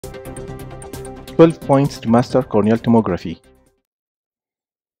12 points to master corneal tomography.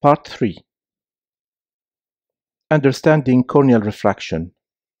 Part 3. Understanding corneal refraction.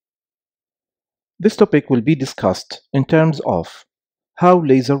 This topic will be discussed in terms of how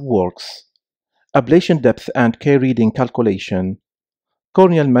laser works, ablation depth and K reading calculation,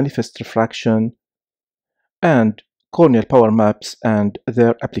 corneal manifest refraction, and corneal power maps and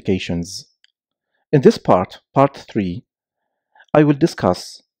their applications. In this part 3, I will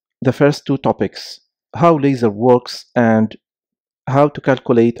discuss the first two topics, how laser works and how to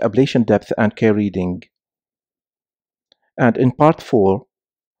calculate ablation depth and K reading. And in part 4,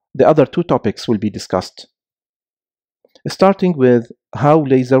 the other two topics will be discussed. Starting with how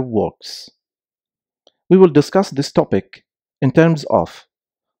laser works. We will discuss this topic in terms of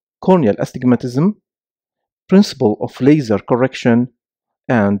corneal astigmatism, principle of laser correction,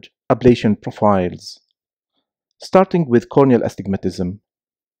 and ablation profiles. Starting with corneal astigmatism.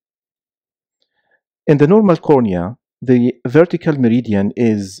 In the normal cornea, the vertical meridian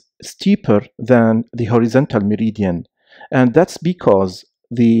is steeper than the horizontal meridian, and that's because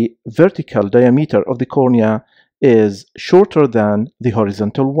the vertical diameter of the cornea is shorter than the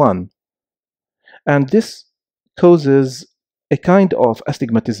horizontal one. And this causes a kind of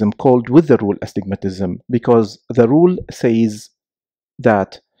astigmatism called with the rule astigmatism, because the rule says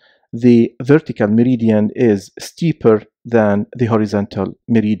that the vertical meridian is steeper than the horizontal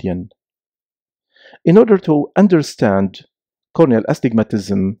meridian. In order to understand corneal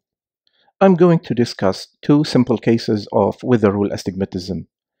astigmatism, I'm going to discuss two simple cases of with the rule astigmatism.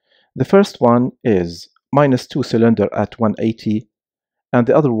 The first one is -2 cylinder at 180, and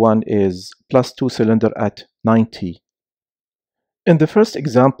the other one is +2 cylinder at 90. In the first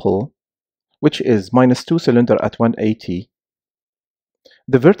example, which is -2 cylinder at 180,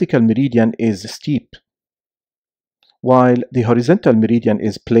 the vertical meridian is steep, while the horizontal meridian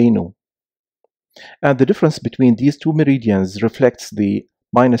is plano. And the difference between these two meridians reflects the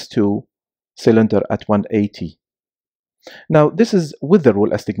 -2 cylinder at 180. Now, this is with the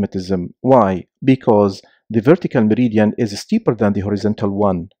rule astigmatism. Why? Because the vertical meridian is steeper than the horizontal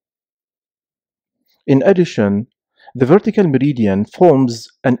one. In addition, the vertical meridian forms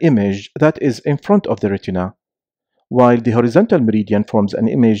an image that is in front of the retina, while the horizontal meridian forms an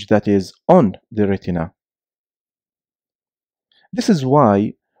image that is on the retina. This is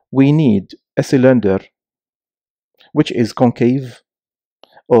why we need a cylinder which is concave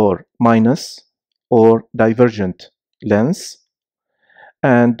or minus or divergent lens,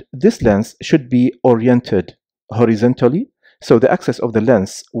 and this lens should be oriented horizontally, so the axis of the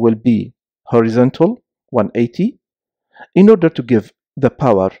lens will be horizontal 180 in order to give the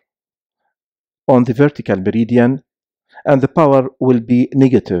power on the vertical meridian, and the power will be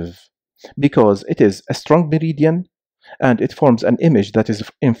negative because it is a strong meridian and it forms an image that is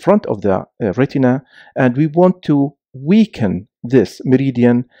in front of the retina, and we want to weaken this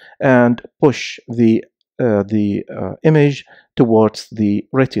meridian and push the image towards the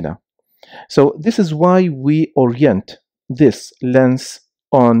retina. So this is why we orient this lens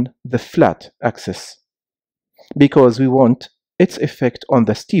on the flat axis, because we want its effect on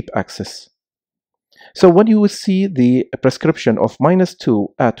the steep axis. So when you will see the prescription of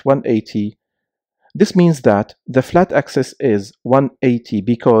 -2 at 180, this means that the flat axis is 180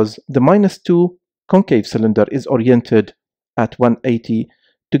 because the -2 concave cylinder is oriented at 180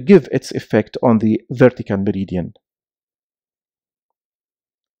 to give its effect on the vertical meridian.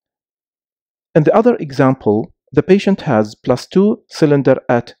 In the other example, the patient has +2 cylinder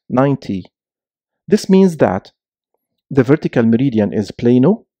at 90. This means that the vertical meridian is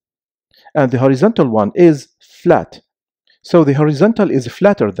plano and the horizontal one is flat. So the horizontal is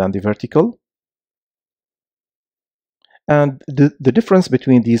flatter than the vertical. And the difference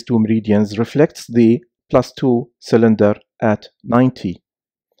between these two meridians reflects the +2 cylinder at 90.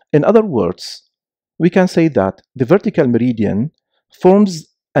 In other words, we can say that the vertical meridian forms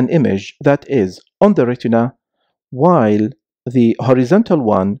an image that is on the retina, while the horizontal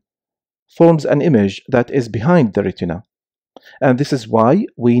one forms an image that is behind the retina. And this is why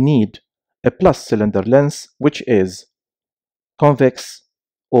we need a plus cylinder lens, which is convex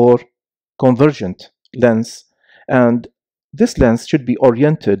or convergent lens, and this lens should be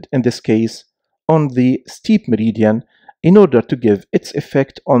oriented in this case on the steep meridian in order to give its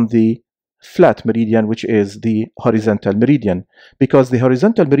effect on the flat meridian, which is the horizontal meridian, because the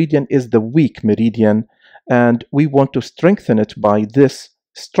horizontal meridian is the weak meridian and we want to strengthen it by this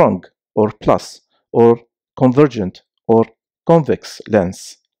strong or plus or convergent or convex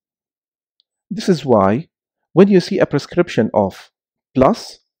lens. This is why when you see a prescription of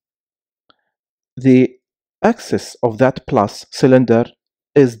plus, the axis of that plus cylinder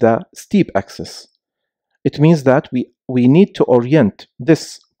is the steep axis. It means that we need to orient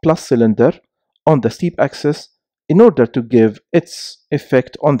this plus cylinder on the steep axis in order to give its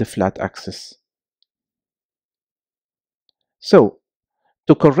effect on the flat axis. So,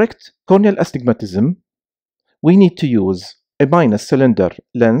 to correct corneal astigmatism, we need to use a minus cylinder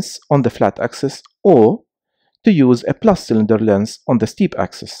lens on the flat axis or to use a plus cylinder lens on the steep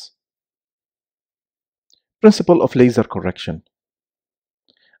axis. Principle of laser correction.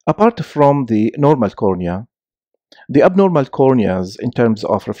 Apart from the normal cornea, the abnormal corneas in terms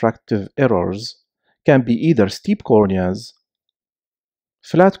of refractive errors can be either steep corneas,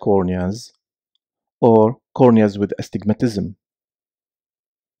 flat corneas, or corneas with astigmatism.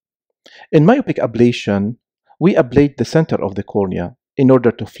 In myopic ablation, we ablate the center of the cornea in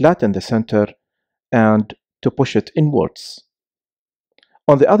order to flatten the center and to push it inwards.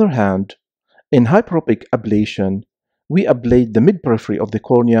 On the other hand, in hyperopic ablation, we ablate the mid-periphery of the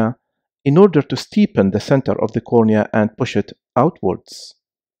cornea in order to steepen the center of the cornea and push it outwards.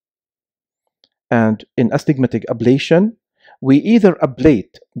 And in astigmatic ablation, we either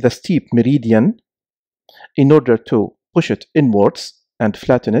ablate the steep meridian in order to push it inwards and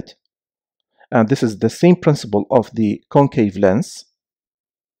flatten it, and this is the same principle of the concave lens,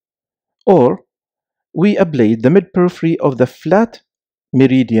 or we ablate the mid-periphery of the flat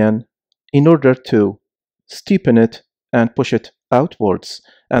meridian in order to steepen it and push it outwards,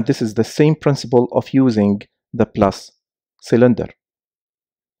 and this is the same principle of using the plus cylinder.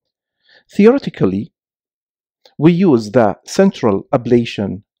 Theoretically, we use the central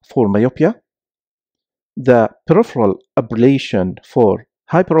ablation for myopia, the peripheral ablation for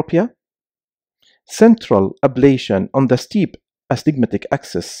hyperopia, central ablation on the steep astigmatic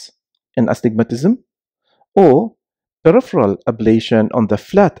axis in astigmatism, or peripheral ablation on the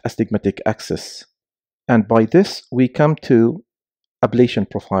flat astigmatic axis. And by this, we come to ablation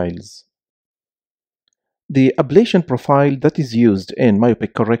profiles. The ablation profile that is used in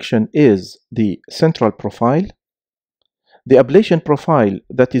myopic correction is the central profile. The ablation profile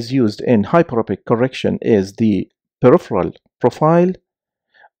that is used in hyperopic correction is the peripheral profile,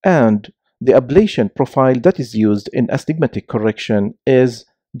 and the ablation profile that is used in astigmatic correction is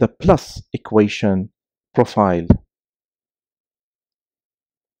the plus equation profile.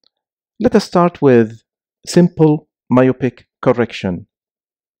 Let us start with simple myopic correction.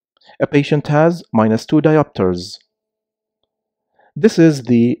 A patient has -2 diopters. This is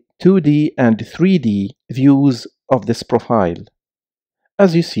the 2D and 3D views of this profile.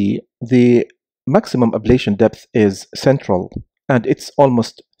 As you see, the maximum ablation depth is central, and it's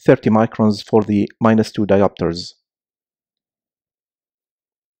almost 30 microns for the -2 diopters.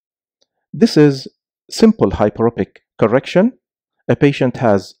 This is simple hyperopic correction. A patient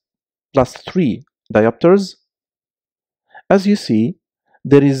has +3 diopters. As you see,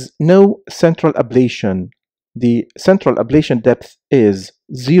 there is no central ablation. The central ablation depth is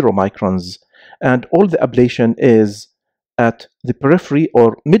 0 microns, and all the ablation is at the periphery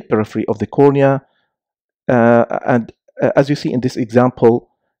or mid-periphery of the cornea. As you see in this example,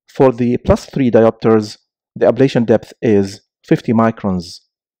 for the +3 diopters, the ablation depth is 50 microns.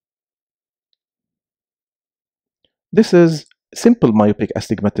 This is simple myopic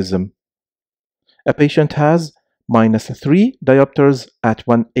astigmatism. A patient has -3 diopters at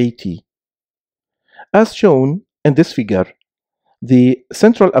 180. As shown in this figure, the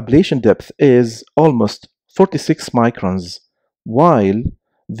central ablation depth is almost 46 microns, while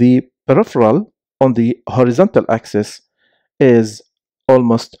the peripheral on the horizontal axis is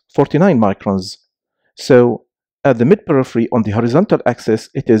almost 49 microns. So at the mid-periphery on the horizontal axis,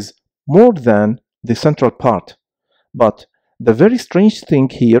 it is more than the central part. But the very strange thing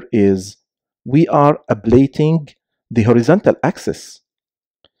here is we are ablating the horizontal axis.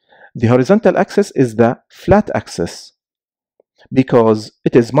 The horizontal axis is the flat axis because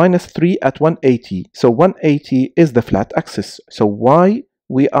it is -3 at 180. So 180 is the flat axis. So why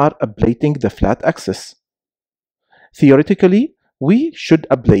we are ablating the flat axis? Theoretically, we should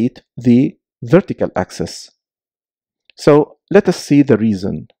ablate the vertical axis. So let us see the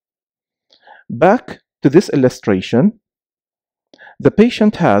reason. Back to this illustration, the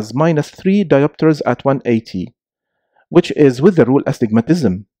patient has -3 diopters at 180, which is with the rule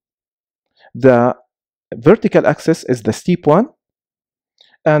astigmatism. The vertical axis is the steep one,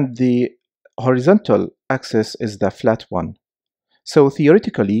 and the horizontal axis is the flat one. So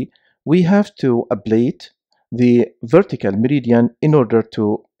theoretically, we have to ablate the vertical meridian in order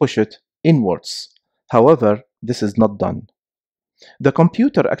to push it inwards. However, this is not done. The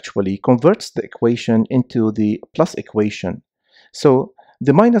computer actually converts the equation into the plus equation. So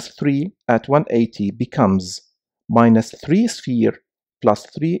the -3 at 180 becomes -3 sphere plus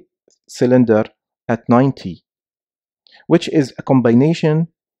 3 cylinder at 90, which is a combination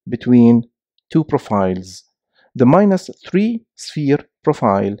between two profiles, the minus 3 sphere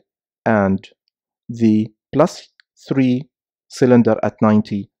profile and the plus 3 cylinder at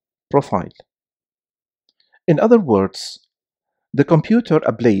 90 profile. In other words, the computer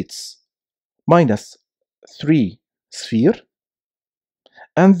ablates minus 3 sphere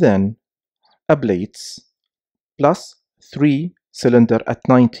and then ablates plus 3 cylinder at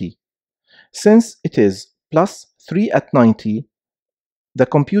 90. Since it is plus 3 at 90, the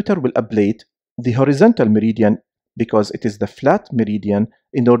computer will ablate the horizontal meridian because it is the flat meridian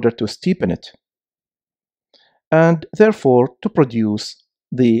in order to steepen it, and therefore to produce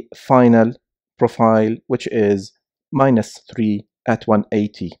the final profile, which is minus 3 at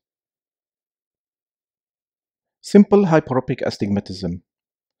 180. Simple hyperopic astigmatism.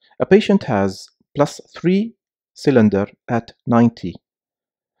 A patient has plus 3 cylinder at 90.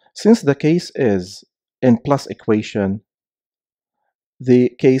 Since the case is in plus equation, the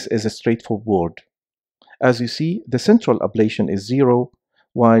case is straightforward. As you see, the central ablation is 0,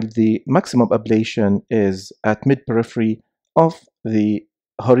 while the maximum ablation is at mid-periphery of the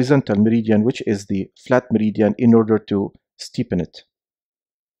horizontal meridian, which is the flat meridian, in order to steepen it.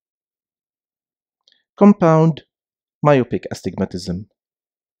 Compound myopic astigmatism.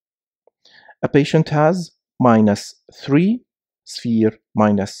 A patient has minus 3 sphere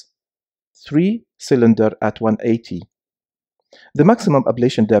minus 3 cylinder at 180. The maximum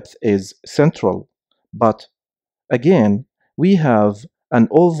ablation depth is central, but again, we have an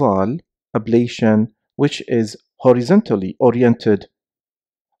oval ablation which is horizontally oriented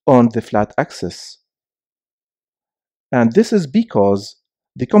on the flat axis. And this is because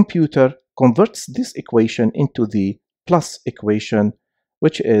the computer converts this equation into the plus equation,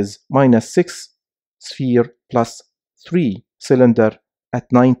 which is minus 6 sphere plus 3 cylinder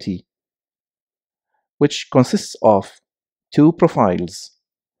at 90, which consists of two profiles,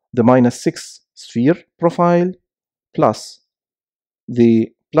 the minus 6 sphere profile plus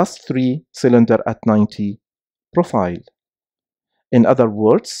the plus 3 cylinder at 90 profile. In other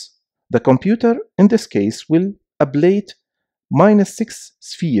words, the computer in this case will ablate minus 6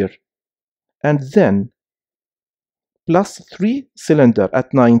 sphere and then plus 3 cylinder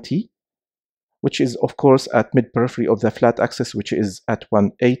at 90, which is of course at mid-periphery of the flat axis, which is at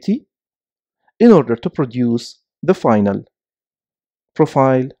 180, in order to produce the final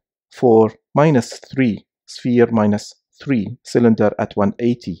profile for minus 3 sphere minus 3 cylinder at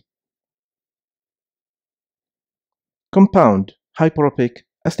 180. Compound hyperopic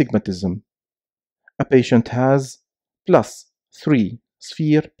astigmatism. A patient has plus 3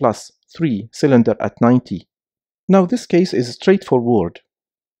 sphere plus 3 cylinder at 90. Now this case is straightforward.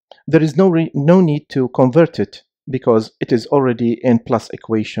 There is no need to convert it because it is already in plus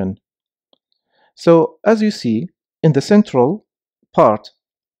equation. So as you see, in the central part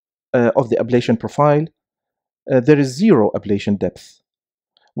of the ablation profile, there is 0 ablation depth,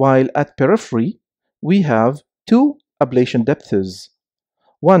 while at periphery we have 2 ablation depths.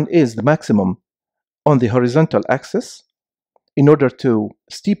 One is the maximum on the horizontal axis in order to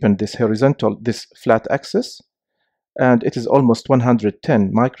steepen this flat axis, and it is almost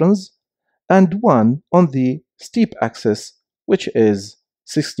 110 microns, and one on the steep axis, which is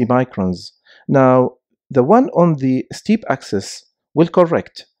 60 microns. Now, the one on the steep axis will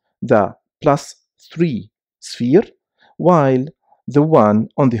correct the plus 3 sphere, while the one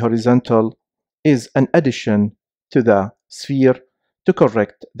on the horizontal is an addition to the sphere to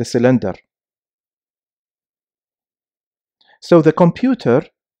correct the cylinder. So the computer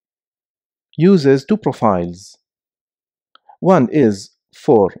uses two profiles. One is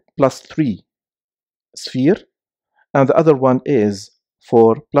for plus 3 sphere, and the other one is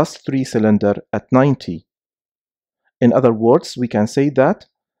for plus 3 cylinder at 90. In other words, we can say that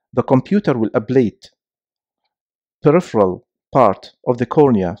the computer will ablate peripheral part of the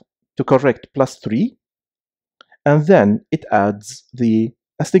cornea to correct plus 3, and then it adds the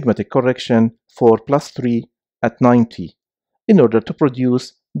astigmatic correction for plus 3 at 90 in order to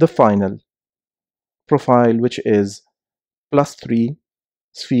produce the final profile, which is plus 3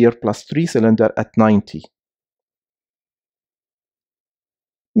 sphere plus 3 cylinder at 90.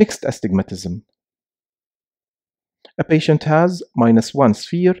 Mixed astigmatism. A patient has minus 1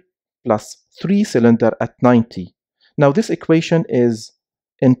 sphere plus 3 cylinder at 90. Now this equation is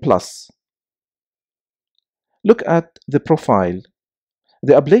in plus. Look at the profile.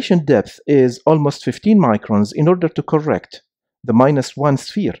 The ablation depth is almost 15 microns in order to correct the minus 1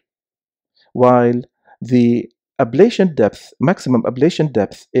 sphere, while the ablation depth, maximum ablation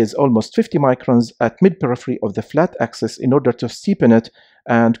depth is almost 50 microns at mid-periphery of the flat axis in order to steepen it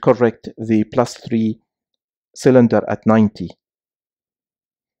and correct the +3 cylinder at 90.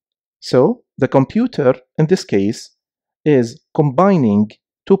 So the computer in this case is combining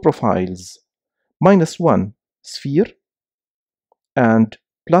two profiles, -1 sphere and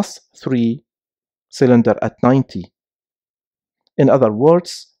 +3 cylinder at 90. In other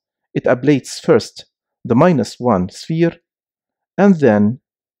words, it ablates first the -1 sphere and then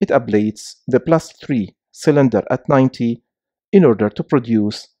it ablates the +3 cylinder at 90 in order to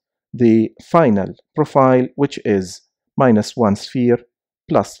produce the final profile, which is -1 sphere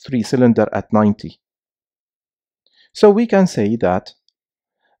 +3 cylinder at 90. So we can say that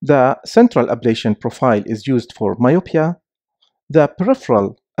the central ablation profile is used for myopia, the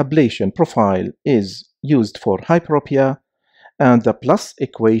peripheral ablation profile is used for hyperopia, and the plus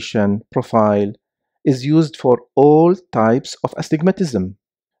equation profile is used for all types of astigmatism.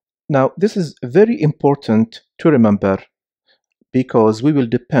 Now, this is very important to remember because we will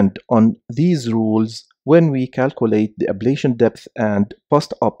depend on these rules when we calculate the ablation depth and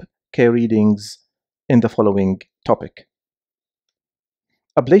post-op K readings in the following topic.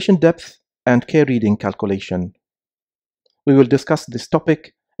 Ablation depth and K reading calculation. We will discuss this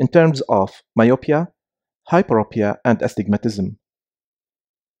topic in terms of myopia, hyperopia, and astigmatism.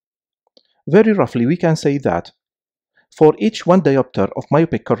 Very roughly, we can say that for each 1 diopter of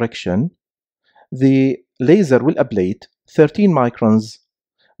myopic correction, the laser will ablate 13 microns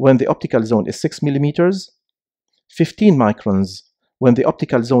when the optical zone is 6 millimeters, 15 microns when the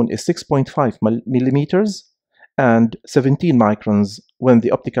optical zone is 6.5 millimeters, and 17 microns when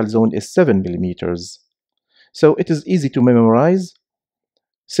the optical zone is 7 millimeters. So it is easy to memorize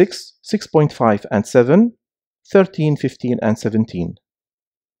 6, 6.5, and 7, 13, 15, and 17.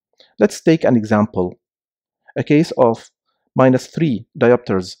 Let's take an example, a case of -3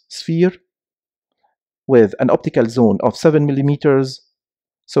 diopters sphere with an optical zone of 7 millimeters,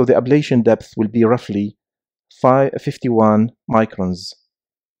 so the ablation depth will be roughly 51 microns.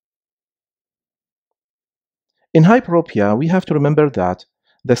 In hyperopia, we have to remember that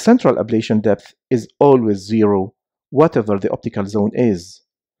the central ablation depth is always 0, whatever the optical zone is.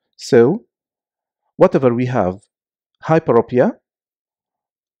 So, whatever we have hyperopia,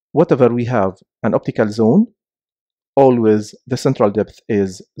 whatever we have an optical zone, always the central depth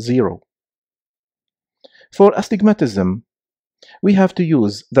is 0. For astigmatism, we have to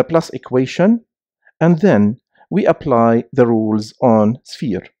use the plus equation and then we apply the rules on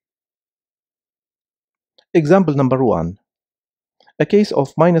sphere. Example number 1. A case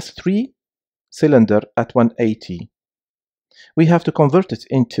of -3 cylinder at 180. We have to convert it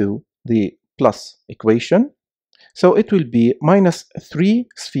into the plus equation. So it will be -3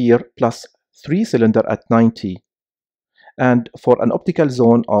 sphere plus 3 cylinder at 90. And for an optical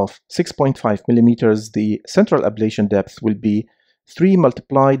zone of 6.5 millimeters, the central ablation depth will be 3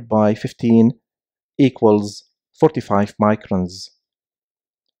 multiplied by 15 equals 45 microns.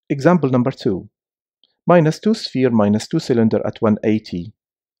 Example number 2. -2 sphere minus 2 cylinder at 180.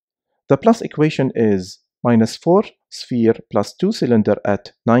 The plus equation is -4 sphere plus 2 cylinder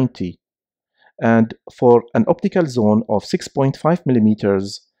at 90. And for an optical zone of 6.5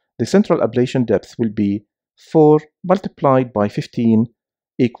 millimeters, the central ablation depth will be 4 multiplied by 15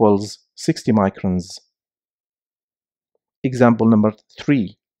 equals 60 microns. Example number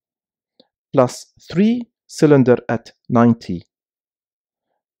 3. +3 cylinder at 90.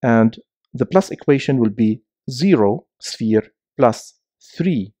 And the plus equation will be 0 sphere plus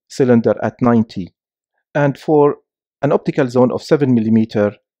 3 cylinder at 90. And for an optical zone of 7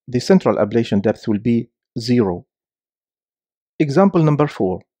 millimeter, the central ablation depth will be 0. Example number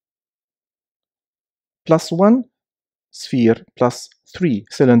 4. +1 sphere plus 3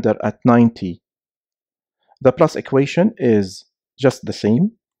 cylinder at 90. The plus equation is just the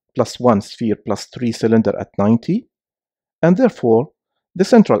same, +1 sphere plus 3 cylinder at 90, and therefore the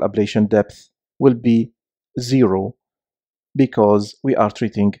central ablation depth will be 0 because we are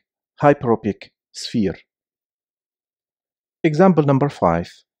treating hyperopic sphere. Example number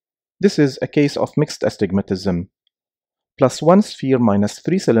 5. This is a case of mixed astigmatism. +1 sphere minus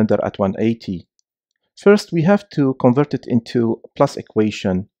 3 cylinder at 180. First, we have to convert it into plus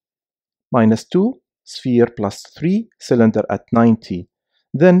equation. -2 sphere plus 3 cylinder at 90.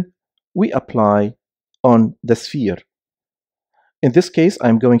 Then we apply on the sphere. In this case,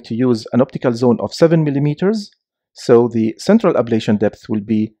 I'm going to use an optical zone of 7 millimeters. So the central ablation depth will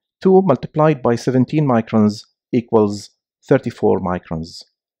be 2 multiplied by 17 microns equals 34 microns.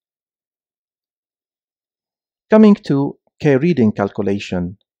 Coming to K reading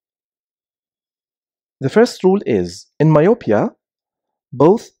calculation. The first rule is, in myopia,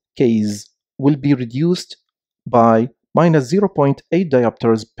 both Ks will be reduced by minus 0.8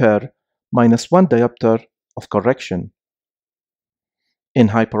 diopters per minus 1 diopter of correction. In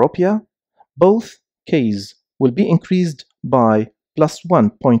hyperopia, both Ks will be increased by plus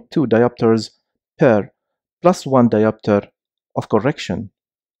 1.2 diopters per plus 1 diopter of correction.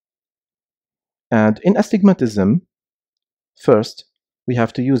 And in astigmatism, first, we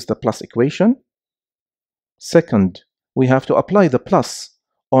have to use the plus equation. Second, we have to apply the plus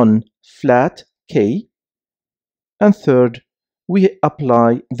on flat K. And third, we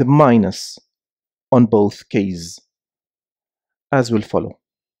apply the minus on both Ks, as will follow.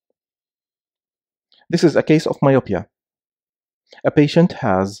 This is a case of myopia. A patient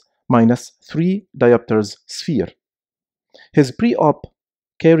has minus 3 diopters sphere. His pre-op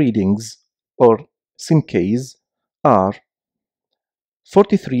K readings, or SIM-Ks, are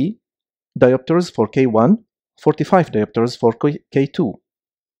 43 diopters for K1, 45 diopters for K2.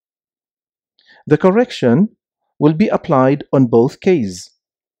 The correction will be applied on both Ks.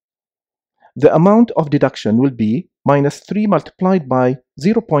 The amount of deduction will be minus 3 multiplied by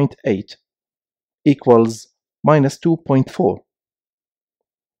 0.8 equals minus 2.4.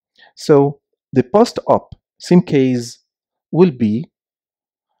 So the post-op SIM-Ks will be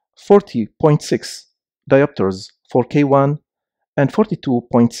 40.6 diopters for K1 and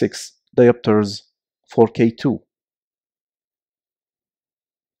 42.6 diopters for K2.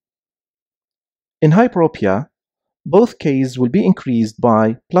 In hyperopia, both Ks will be increased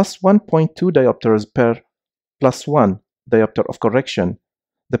by plus 1.2 diopters per plus 1 diopter of correction.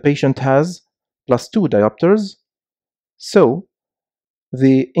 The patient has plus 2 diopters, so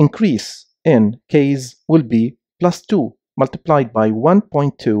the increase in Ks will be plus 2 multiplied by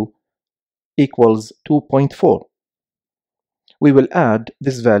 1.2 equals 2.4. We will add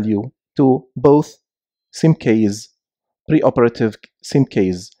this value to both SIM-Ks, preoperative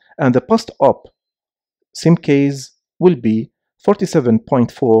SIM-Ks, and the post-op SIM-Ks will be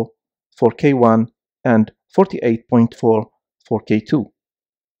 47.4 for K1 and 48.4 for K2.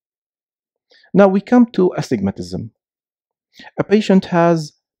 Now we come to astigmatism. A patient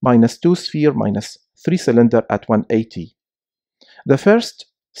has minus 2 sphere, minus 3 cylinder at 180. The first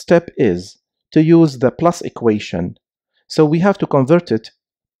step is to use the plus equation. So we have to convert it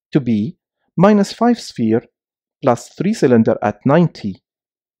to be minus 5 sphere plus 3 cylinder at 90.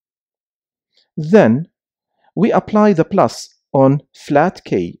 Then we apply the plus on flat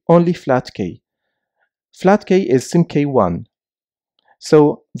K, only flat K. Flat K is SIM-K1.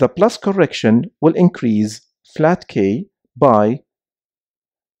 So the plus correction will increase flat K by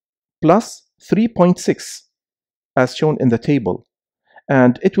plus 3.6 as shown in the table,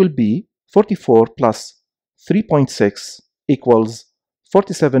 and it will be 44 plus 3.6 equals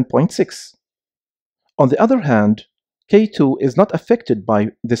 47.6. On the other hand, K2 is not affected by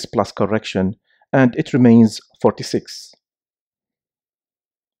this plus correction, and it remains 46.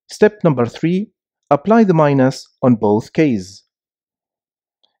 Step number 3, apply the minus on both Ks.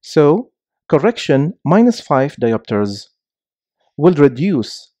 So, correction minus 5 diopters will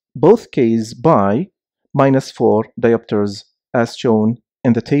reduce both Ks by minus 4 diopters as shown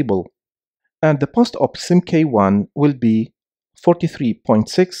in the table. And the post-op SIM-K1 will be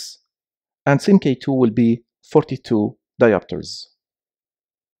 43.6 and SIM-K2 will be 42 diopters.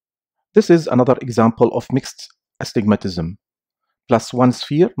 This is another example of mixed astigmatism. Plus 1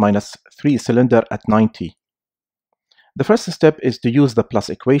 sphere minus 3 cylinder at 90. The first step is to use the plus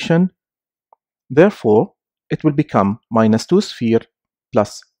equation. Therefore, it will become minus 2 sphere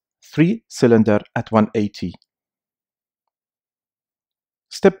plus 3 cylinder at 180.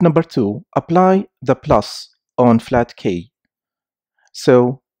 Step number 2, apply the plus on flat K.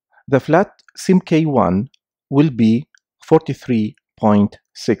 So the flat SIM-K1 will be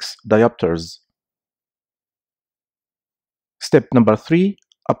 43.6 diopters. Step number 3,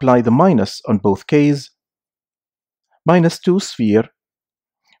 apply the minus on both Ks. Minus 2 sphere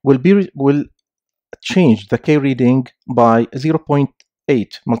will change the K reading by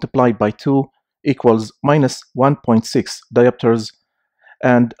 0.8 multiplied by 2 equals minus 1.6 diopters,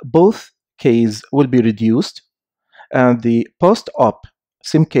 and both Ks will be reduced, and the post-op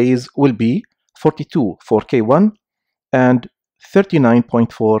SIM-Ks will be 42 for K1 and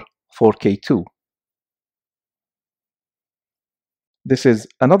 39.4 for K2. This is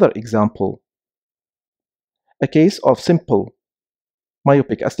another example, a case of simple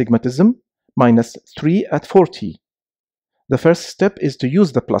myopic astigmatism, minus 3 at 40. The first step is to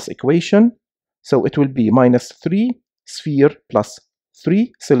use the plus equation, so it will be minus 3 sphere plus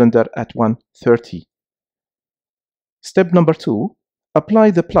 3 cylinder at 130. Step number 2, apply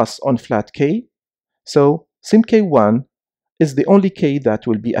the plus on flat K. So SIMK1 is the only K that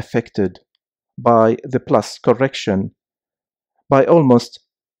will be affected by the plus correction by almost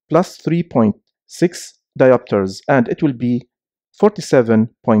plus 3.6 diopters, and it will be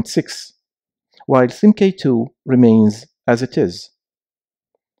 47.6, while SIMK2 remains as it is.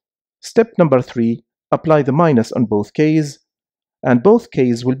 Step number 3, apply the minus on both Ks, and both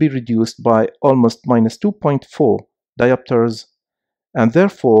Ks will be reduced by almost minus 2.4 diopters, and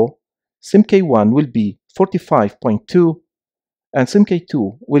therefore SIMK1 will be 45.2 and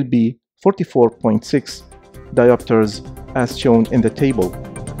SIMK2 will be 44.6 diopters as shown in the table.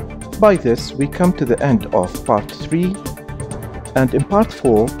 By this, we come to the end of part 3, and in part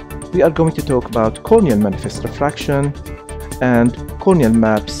 4 we are going to talk about corneal manifest refraction and corneal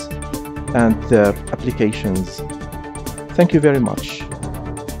maps and their applications. Thank you very much.